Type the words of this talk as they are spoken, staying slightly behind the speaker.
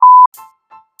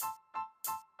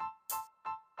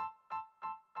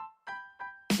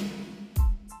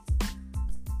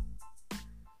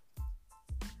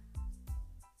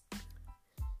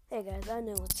Hey guys, I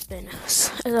know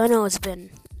it's been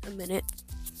a minute,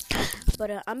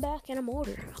 but I'm back and I'm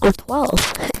older. I'm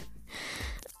 12.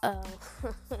 uh,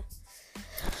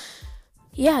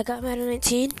 yeah, I got Madden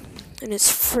 19, and it's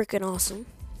freaking awesome.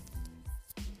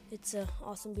 It's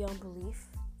awesome beyond belief.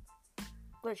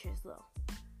 Glitches though,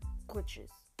 glitches.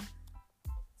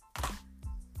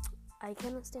 I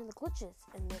cannot stand the glitches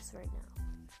in this right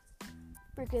now.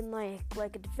 Freaking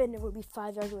like a defender would be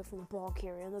 5 yards away from the ball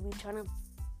carrier, and they'll be trying to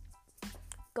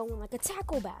go in like a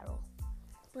tackle battle.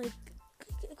 Like,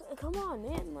 come on,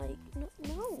 man. Like,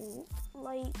 no.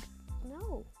 Like,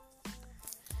 no.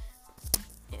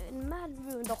 And Madden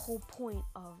ruined the whole point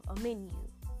of a menu.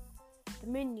 The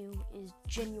menu is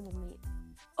genuinely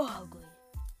ugly.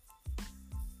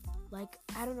 Like,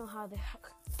 I don't know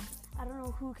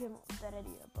who came up with that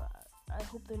idea, but I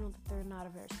hope they know that they're not a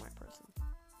very smart person.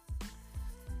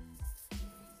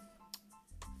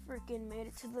 Freaking made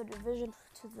it to the division,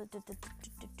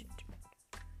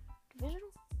 divisional?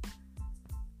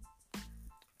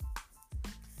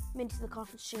 Made it to the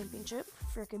conference championship.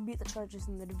 Freaking beat the Chargers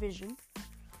in the division.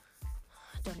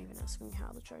 Don't even ask me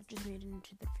how the Chargers made it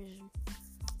into the division.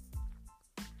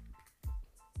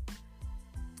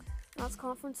 Now it's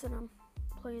conference and I'm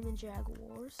playing the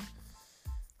Jaguars.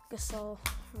 Guess I'll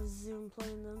resume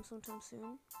playing them sometime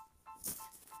soon.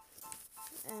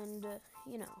 And,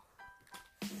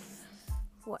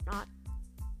 whatnot.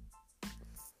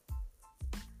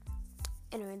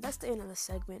 Anyway, that's the end of the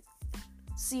segment.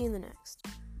 See you in the next.